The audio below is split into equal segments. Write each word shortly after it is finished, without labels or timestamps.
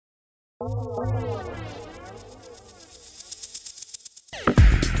So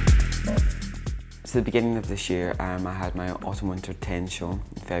the beginning of this year, I had my Autumn-Winter 10 show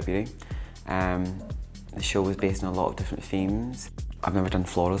in February. The show was based on a lot of different themes. I've never done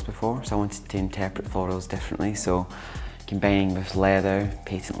florals before, so I wanted to interpret florals differently. So combining with leather,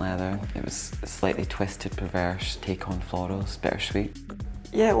 patent leather, it was a slightly twisted, perverse take on florals, bittersweet.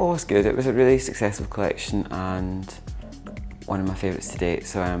 Yeah, it was good. It was a really successful collection and one of my favourites to date.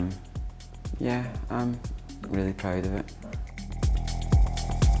 So yeah, I'm really proud of it.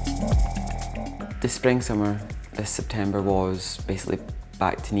 The spring-summer this September was basically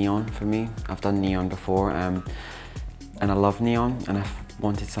back to neon for me. I've done neon before and I love neon and I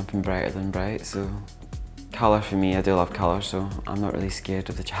wanted something brighter than bright. So colour for me, I do love colour, so I'm not really scared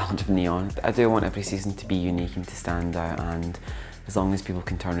of the challenge of neon. I do want every season to be unique and to stand out, and as long as people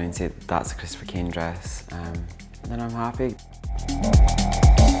can turn around and say that's a Christopher Kane dress, then I'm happy.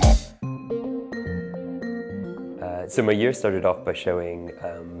 So my year started off by showing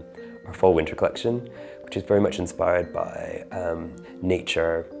our fall-winter collection, which is very much inspired by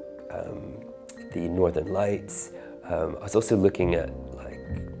nature, the northern lights. I was also looking at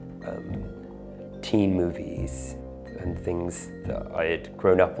teen movies and things that I had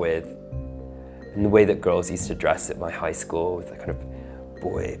grown up with, and the way that girls used to dress at my high school with that kind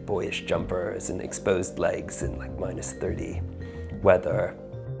of boyish jumpers and exposed legs and like -30 weather.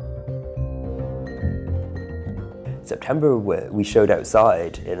 September we showed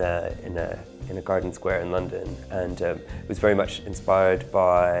outside in a garden square in London, and it was very much inspired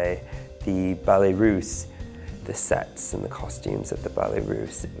by the Ballet Russe, the sets and the costumes of the Ballet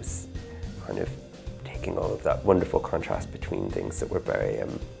Russe. It was kind of taking all of that wonderful contrast between things that were very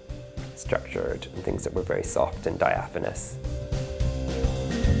structured and things that were very soft and diaphanous.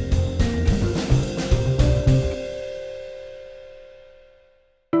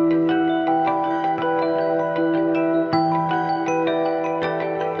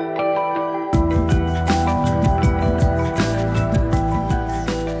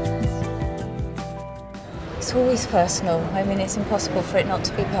 It's always personal. I mean, it's impossible for it not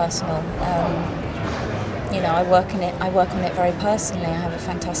to be personal. You know, I work on it very personally. I have a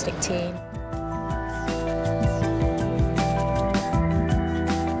fantastic team.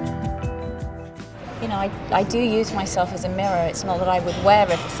 You know, I do use myself as a mirror. It's not that I would wear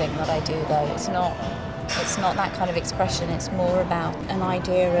everything that I do, though. It's not that kind of expression. It's more about an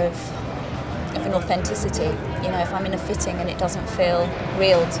idea of an authenticity. You know, if I'm in a fitting and it doesn't feel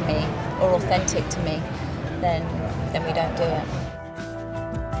real to me or authentic to me, then we don't do it.